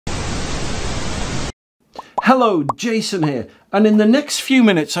Hello, Jason here, and in the next few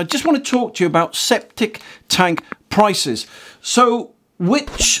minutes I just want to talk to you about septic tank prices. So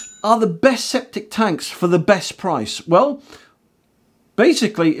which are the best septic tanks for the best price? Well,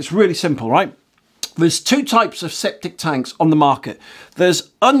 basically it's really simple, right? There's two types of septic tanks on the market.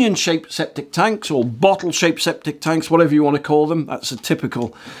 There's onion-shaped septic tanks or bottle-shaped septic tanks, whatever you want to call them. That's a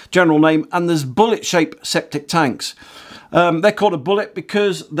typical general name. And there's bullet-shaped septic tanks. They're called a bullet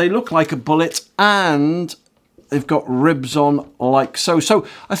because they look like a bullet and they've got ribs on like so. So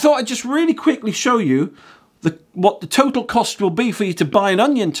I thought I'd just really quickly show you what the total cost will be for you to buy an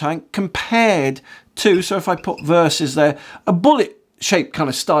onion tank compared to, so if I put versus there, a bullet shaped kind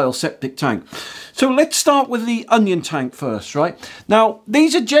of style septic tank. So let's start with the onion tank first, right? Now,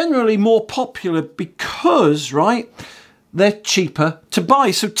 these are generally more popular because, right, they're cheaper to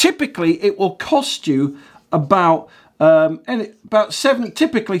buy. So typically it will cost you about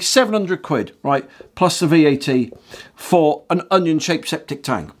typically 700 quid, right, plus the VAT for an onion-shaped septic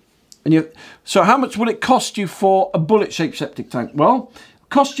tank. And so how much will it cost you for a bullet-shaped septic tank? Well, it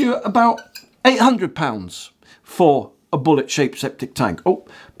cost you about £800 for a bullet-shaped septic tank. Oh,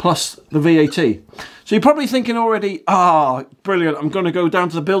 plus the VAT. So you're probably thinking already, brilliant, I'm going to go down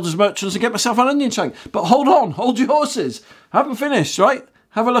to the builders merchants and get myself an onion tank. But hold on, hold your horses. I haven't finished, right?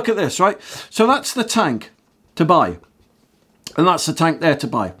 Have a look at this, right? So that's the tank to buy. And that's the tank there to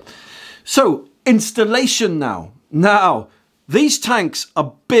buy. So installation now. Now, these tanks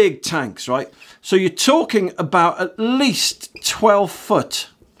are big tanks, right? So you're talking about at least 12 foot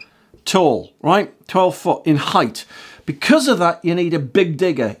tall, right? 12 foot in height. Because of that, you need a big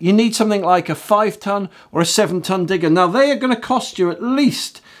digger. You need something like a 5-ton or a 7-ton digger. Now, they are going to cost you at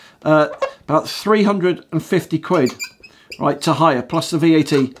least about 350 quid, right, to hire, plus the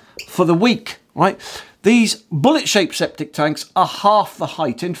VAT for the week, right? These bullet-shaped septic tanks are half the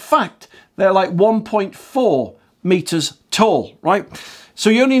height. In fact, they're like 1.4 meters tall, right? So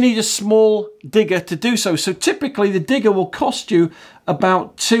you only need a small digger to do so. So typically the digger will cost you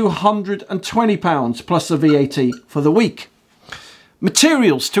about £220 plus the VAT for the week.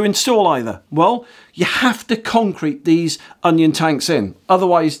 Materials to install either. Well, you have to concrete these onion tanks in.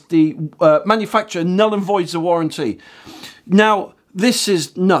 Otherwise the manufacturer null and voids the warranty. Now, this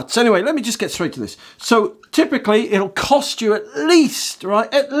is nuts. Anyway, let me just get straight to this. So typically it'll cost you at least,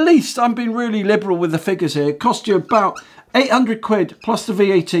 right? At least, I'm being really liberal with the figures here. It costs you about 800 quid plus the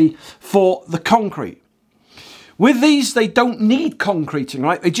VAT for the concrete. With these, they don't need concreting,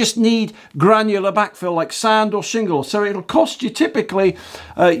 right? They just need granular backfill like sand or shingle. So it'll cost you typically,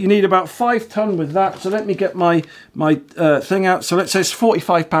 you need about 5 ton with that. So let me get my thing out. So let's say it's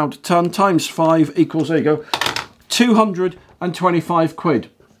 £45 a ton times 5 equals, there you go, 225 quid,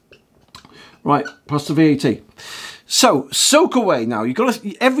 right, plus the VAT. So soak away now. You've got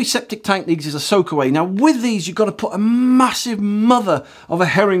to, every septic tank needs is a soak away. Now with these, you've got to put a massive mother of a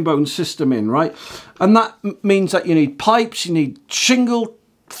herringbone system in, right? And that means that you need pipes, you need shingle,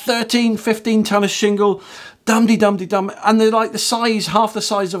 13, 15 ton of shingle, dum-de-dum-de-dum, and they're like the size, half the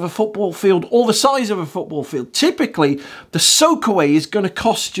size of a football field, or the size of a football field. Typically, the soak away is going to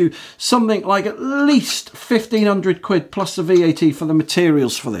cost you something like at least 1,500 quid plus the VAT for the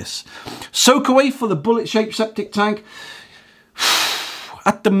materials for this. Soak away for the bullet-shaped septic tank,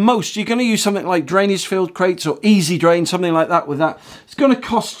 at the most, you're going to use something like drainage field crates or easy drain, something like that with that. It's going to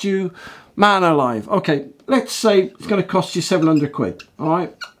cost you, man alive. Okay, let's say it's going to cost you 700 quid, all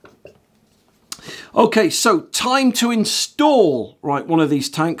right? Okay, so time to install, right, one of these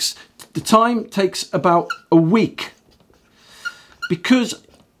tanks. The time takes about a week. Because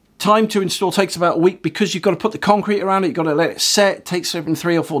time to install takes about a week because you've got to put the concrete around it, you've got to let it set. It takes even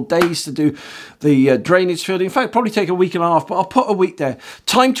 3 or 4 days to do the drainage field. In fact, probably take a week and a half, but I'll put a week there.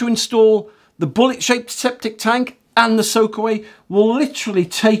 Time to install the bullet-shaped septic tank and the soak away will literally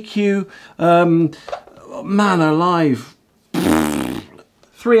take you, man alive,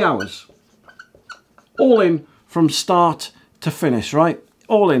 3 hours. All in from start to finish, right?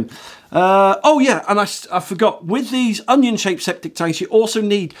 All in. Oh yeah, and I forgot, with these onion-shaped septic tanks, you also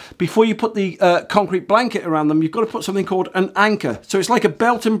need, before you put the concrete blanket around them, you've got to put something called an anchor. So it's like a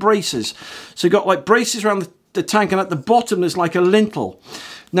belt and braces. So you've got like braces around the tank, and at the bottom there's like a lintel.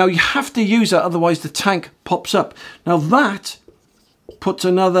 Now you have to use that, otherwise the tank pops up. Now that puts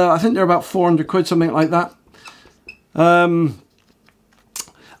another, I think they're about 400 quid, something like that.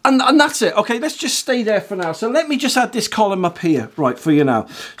 And that's it. Okay, let's just stay there for now. So let me just add this column up here, right, for you now.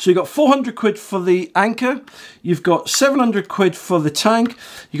 So you've got 400 quid for the anchor. You've got 700 quid for the tank.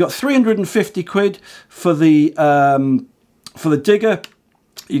 You've got 350 quid for the digger.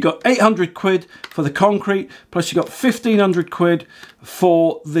 You've got 800 quid for the concrete. Plus you've got 1,500 quid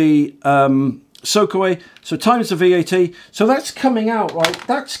for the soak away, so times the VAT, so that's coming out, right?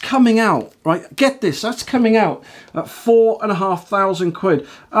 That's coming out, right? Get this, that's coming out at £4,500,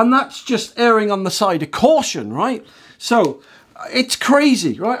 and that's just erring on the side of caution, right? So it's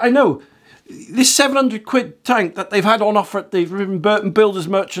crazy, right? I know this £700 tank that they've had on offer at the Burton Builders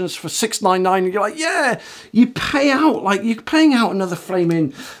Merchants for $699, and you're like, yeah, you pay out, like, you're paying out another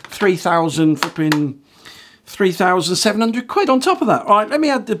flaming 3,000 flipping £3,700 on top of that. All right, let me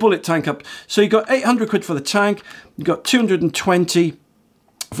add the bullet tank up. So you've got £800 for the tank, you've got 220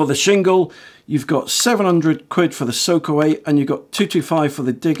 for the shingle, you've got £700 for the soak away, and you've got 225 for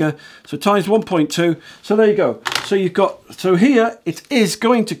the digger. So times 1.2. So there you go. So you've got, so here it is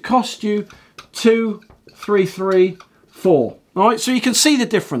going to cost you 2,334. All right, so you can see the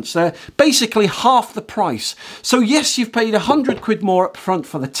difference there, basically half the price. So yes, you've paid £100 more up front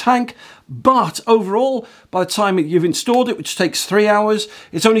for the tank, but overall, by the time you've installed it, which takes 3 hours,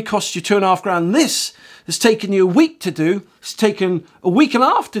 it's only cost you £2,500. This has taken you a week to do, it's taken a week and a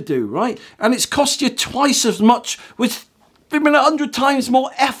half to do, right? And it's cost you twice as much with 100 times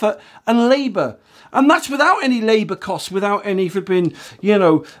more effort and labour. And that's without any labour costs, without any flipping, you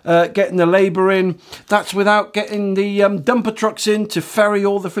know, getting the labour in. That's without getting the dumper trucks in to ferry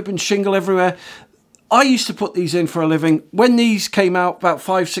all the flipping shingle everywhere. I used to put these in for a living. When these came out about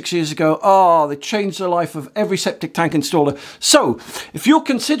 5-6 years ago, they changed the life of every septic tank installer. So, if you're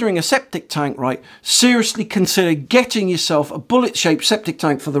considering a septic tank, right, seriously consider getting yourself a bullet-shaped septic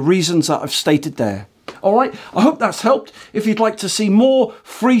tank for the reasons that I've stated there. All right, I hope that's helped. If you'd like to see more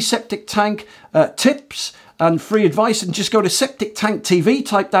free septic tank tips and free advice, and just go to Septic Tank TV,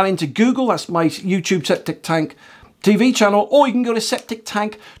 type that into Google. That's my YouTube Septic Tank TV channel, or you can go to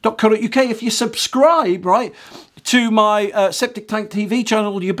septictank.co.uk. If you subscribe, right, to my Septic Tank TV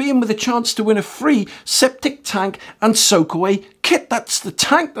channel, you'll be in with a chance to win a free septic tank and soak away kit. That's the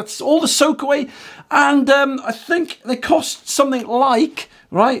tank, that's all the soak away, and I think they cost something like,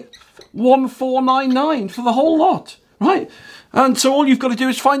 right, $1,499 for the whole lot, right? And so all you've got to do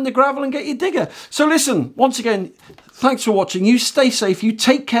is find the gravel and get your digger. So listen, once again, thanks for watching. You stay safe, you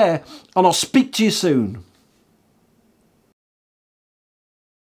take care, and I'll speak to you soon.